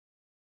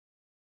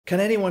Can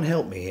anyone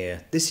help me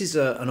here? This is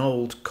an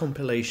old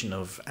compilation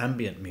of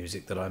ambient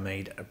music that I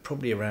made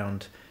probably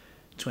around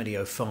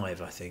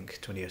 2005, I think,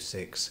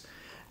 2006.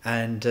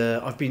 And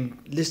I've been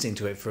listening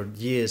to it for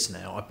years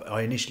now.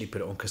 I initially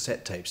put it on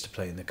cassette tapes to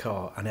play in the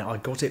car, and I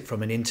got it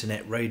from an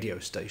internet radio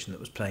station that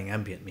was playing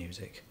ambient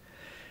music.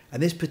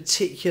 And this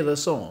particular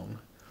song,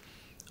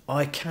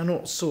 I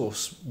cannot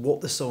source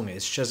what the song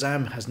is.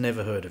 Shazam has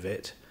never heard of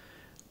it.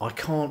 I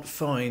can't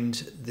find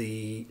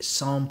the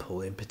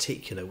sample in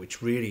particular,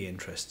 which really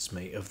interests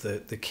me, of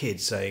the kid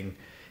saying,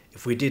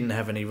 if we didn't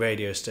have any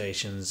radio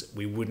stations,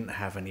 we wouldn't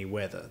have any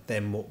weather.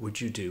 Then what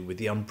would you do with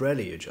the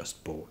umbrella you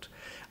just bought?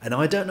 And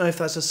I don't know if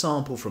that's a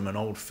sample from an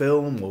old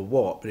film or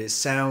what, but it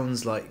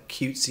sounds like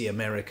cutesy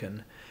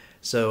American.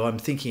 So I'm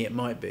thinking it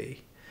might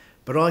be.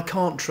 But I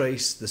can't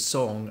trace the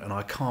song and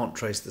I can't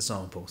trace the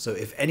sample. So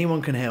if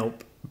anyone can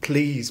help,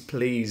 please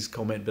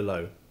comment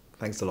below.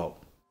 Thanks a lot.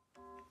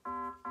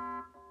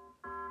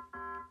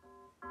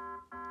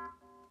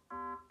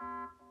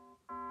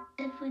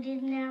 If we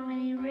didn't have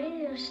any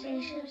radio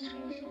stations,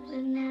 we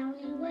wouldn't have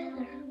any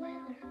weather.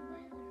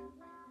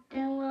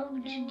 Then what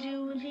would you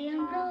do with the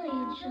umbrella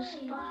you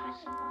just bought?